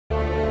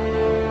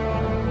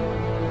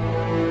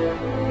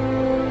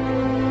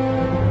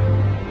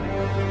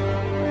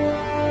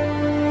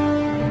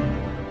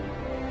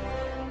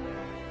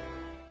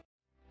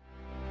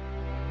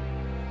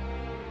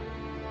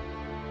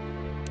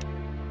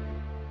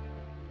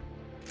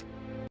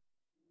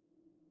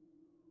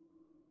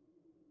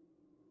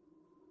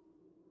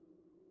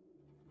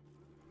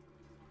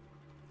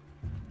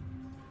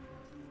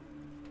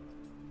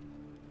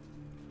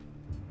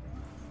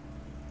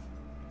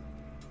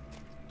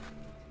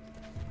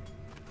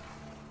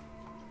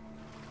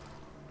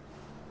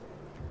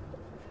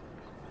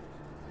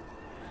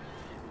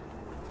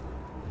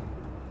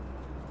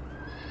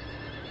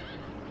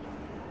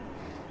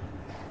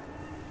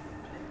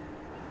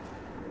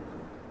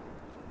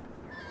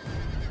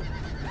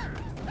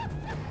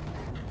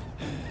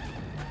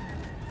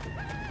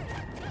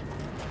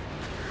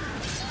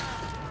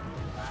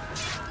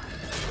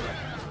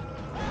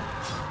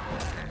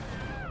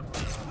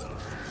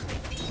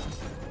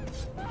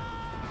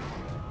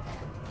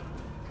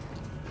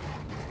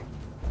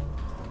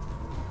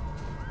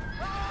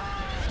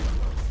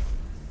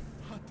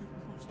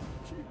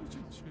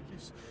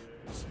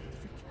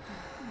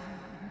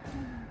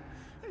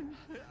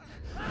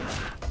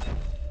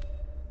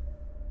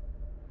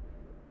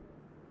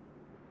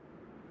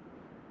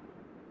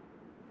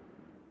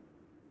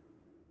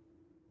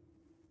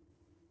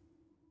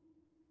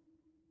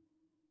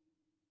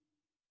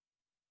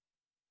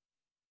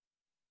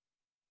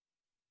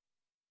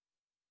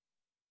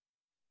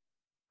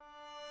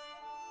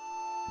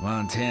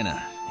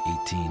Montana,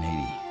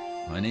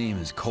 1880. My name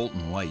is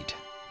Colton White.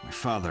 My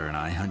father and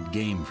I hunt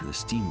game for the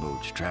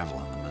steamboats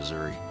traveling the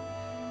Missouri.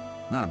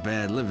 Not a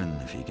bad living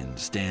if you can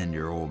stand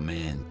your old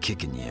man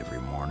kicking you every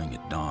morning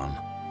at dawn.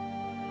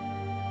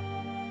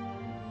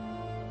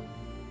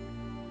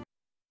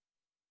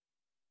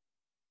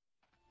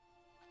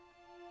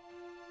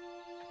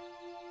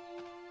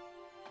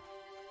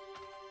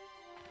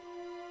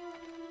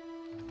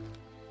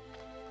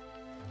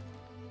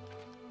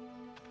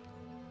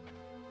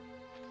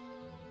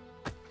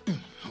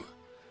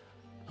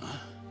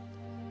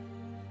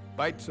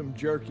 Bite some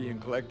jerky and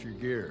collect your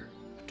gear.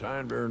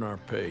 Time to earn our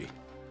pay.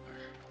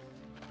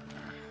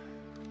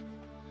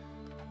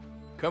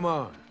 Come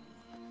on.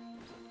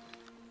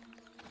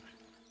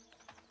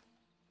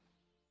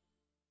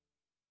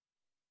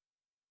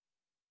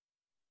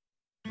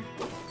 The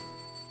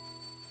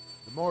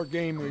more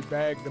game we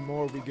bag, the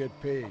more we get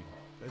paid.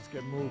 Let's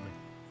get moving.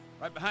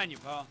 Right behind you,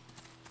 Paul.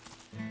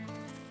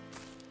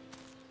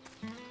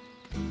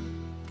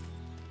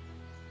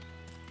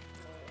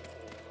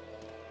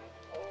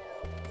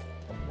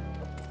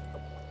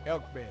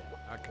 Elk bed.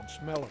 I can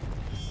smell them.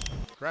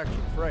 Cracks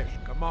are fresh.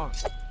 Come on.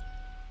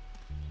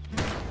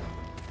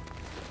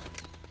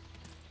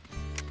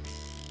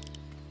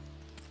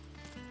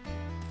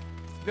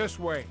 This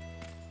way.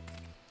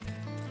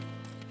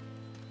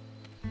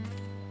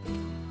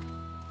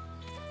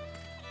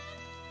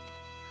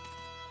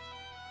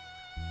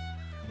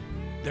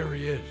 There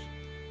he is.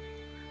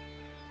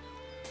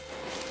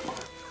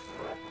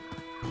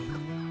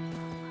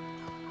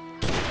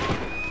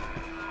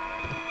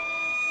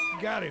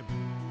 Got him.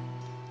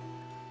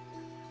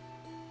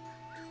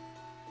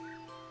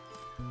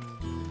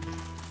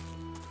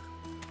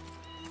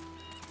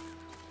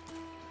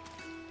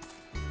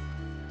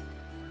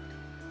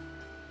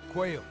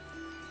 Quail.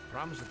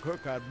 Promised the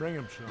cook I'd bring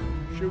him some.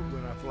 Shoot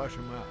when I flush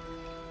him out.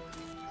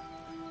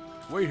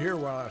 Wait here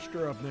while I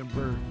stir up them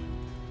birds.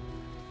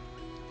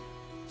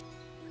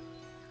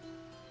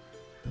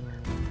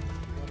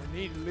 Gonna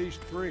need at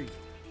least 3.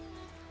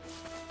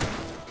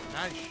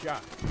 Nice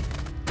shot.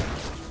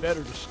 It's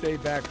better to stay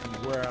back from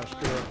where I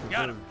stir up the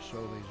birds so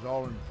they's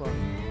all in front of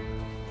me.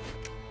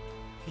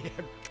 Yeah,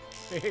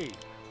 hey,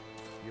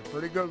 you're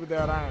pretty good with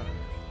that iron.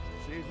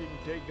 See if you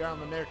can take down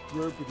the next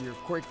group with your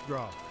quick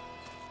draw.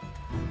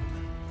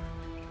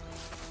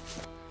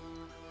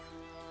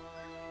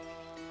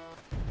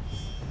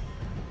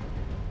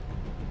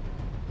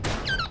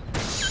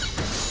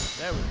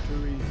 That was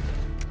too easy.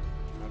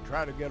 I'll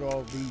try to get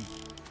all these.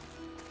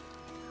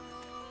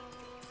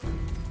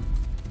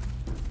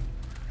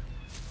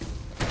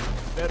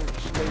 Better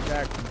to stay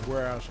back from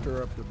where I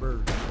stir up the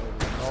birds so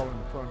they're all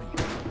in front of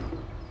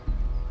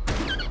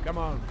you. Come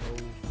on,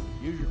 Cole.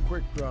 Use your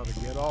quick draw to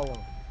get all of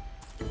them.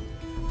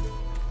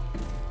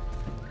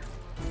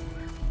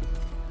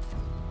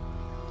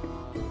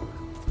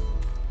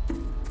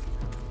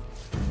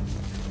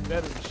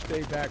 Better to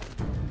stay back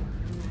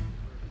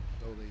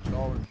so they's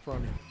all in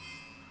front of you.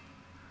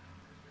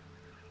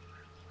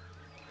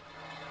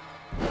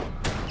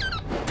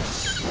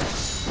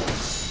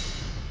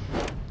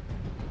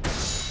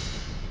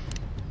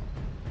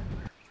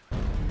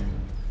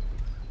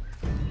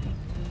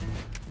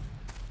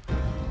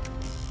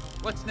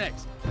 What's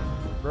next?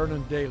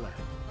 Burning daylight.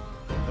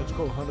 Let's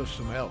go hunt us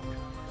some elk.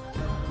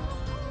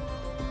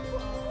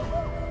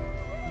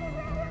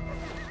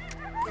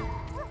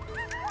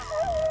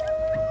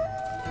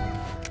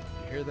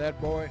 You hear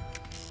that, boy?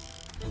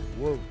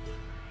 Whoa.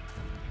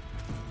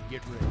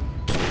 Get ready.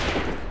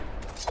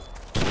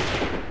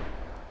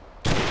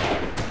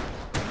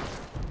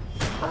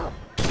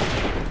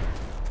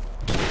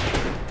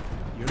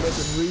 You're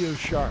looking real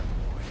sharp,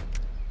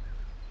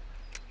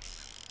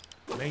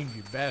 boy.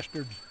 Mangy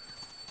bastards.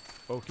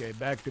 Okay,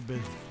 back to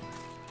business.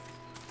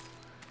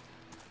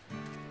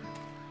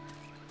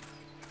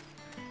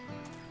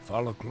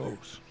 Follow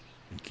close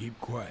and keep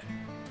quiet.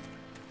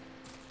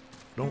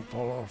 Don't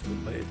fall off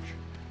the ledge.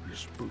 You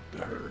spook the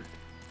herd.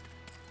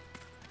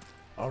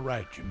 All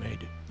right, you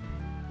made it.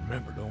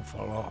 Remember, don't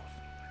fall off.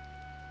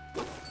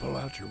 Pull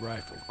out your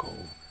rifle,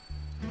 Cole.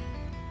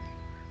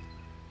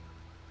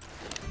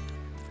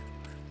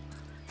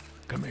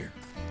 Come here.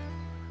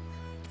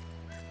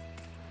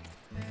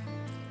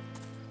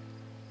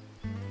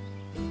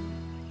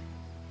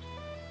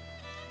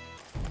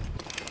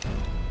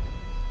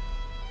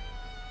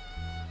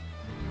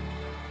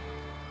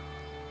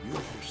 Use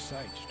your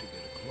sights to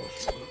get a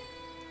closer look.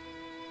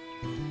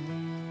 We're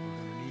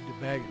gonna need to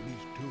bag at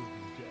least 2 of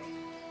these elk.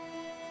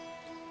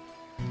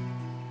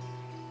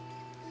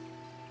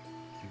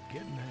 You're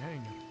getting the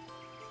hang of it.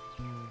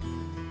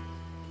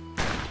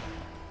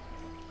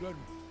 Good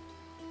one.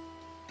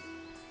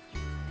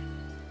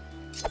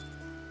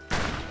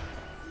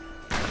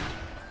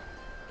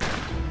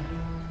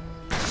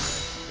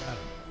 Got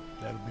him.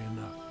 That'll be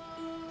enough.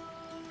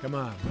 Come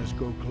on, let's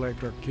go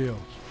collect our kills.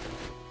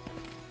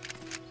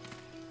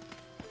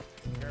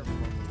 Careful on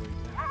the way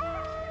down.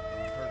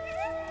 Don't hurt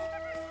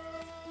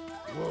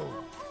you. Whoa.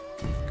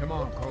 Come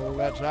on, Cole.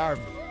 That's our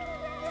meat.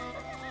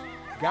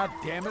 God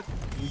damn it.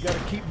 We gotta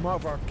keep him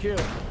off our kill.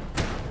 You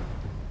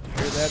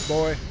hear that,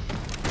 boy?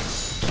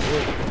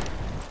 Whoa.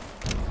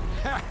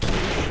 Ha!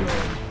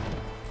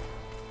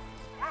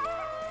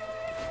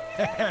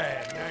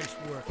 Nice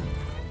work.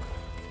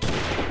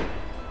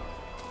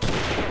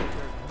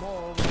 There's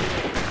more over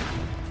here.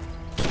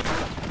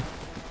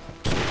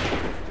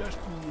 Just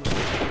you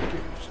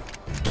give you some.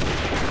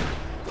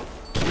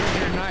 Use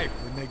your knife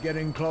when they get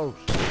in close.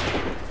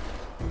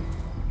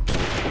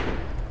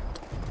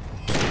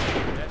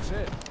 That's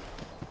it.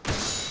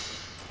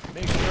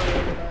 Make sure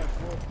that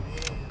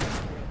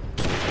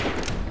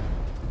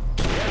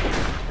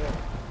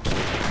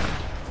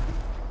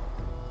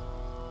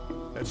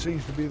that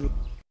seems to be the...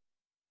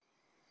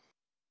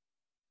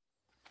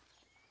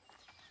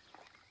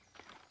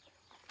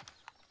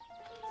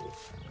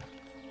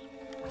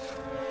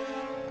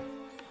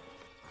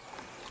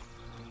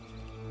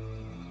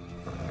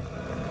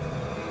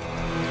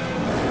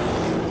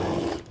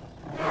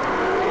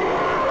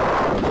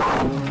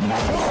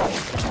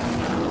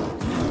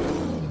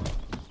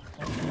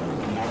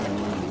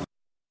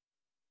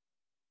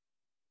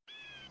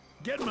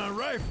 Get my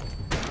rifle!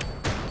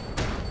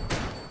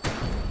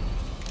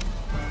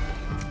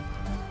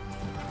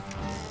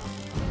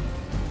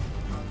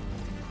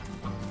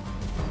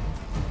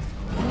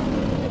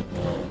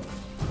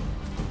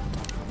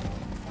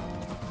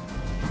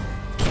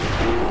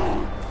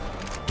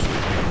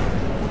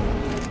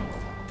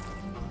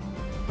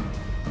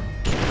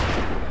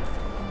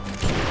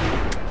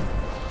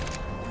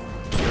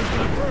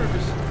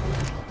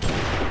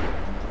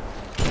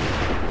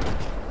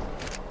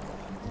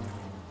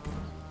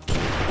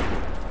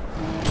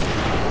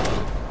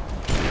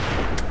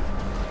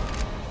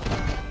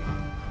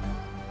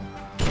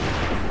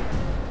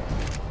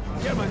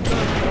 Get my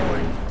gun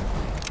going!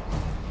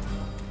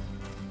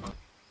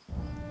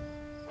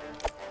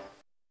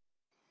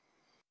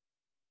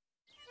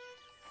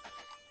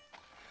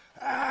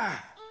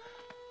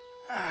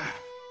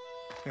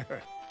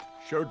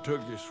 Sure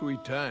took you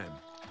sweet time.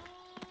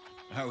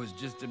 I was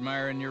just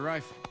admiring your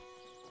rifle.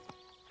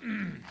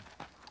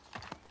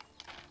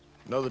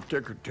 Another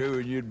tick or two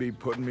and you'd be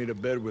putting me to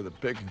bed with a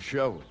pick and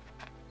shovel.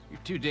 You're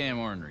too damn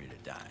ornery to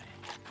die.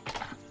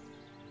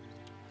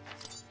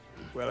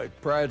 Well,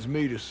 it prides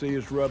me to see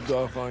it's rubbed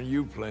off on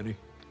you plenty.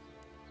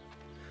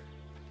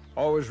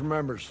 Always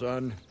remember,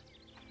 son,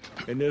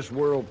 in this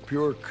world,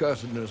 pure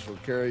cussedness will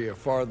carry you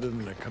farther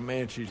than a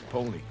Comanche's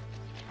pony.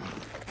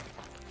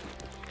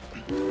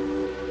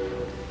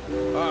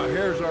 Ah,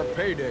 here's our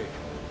payday.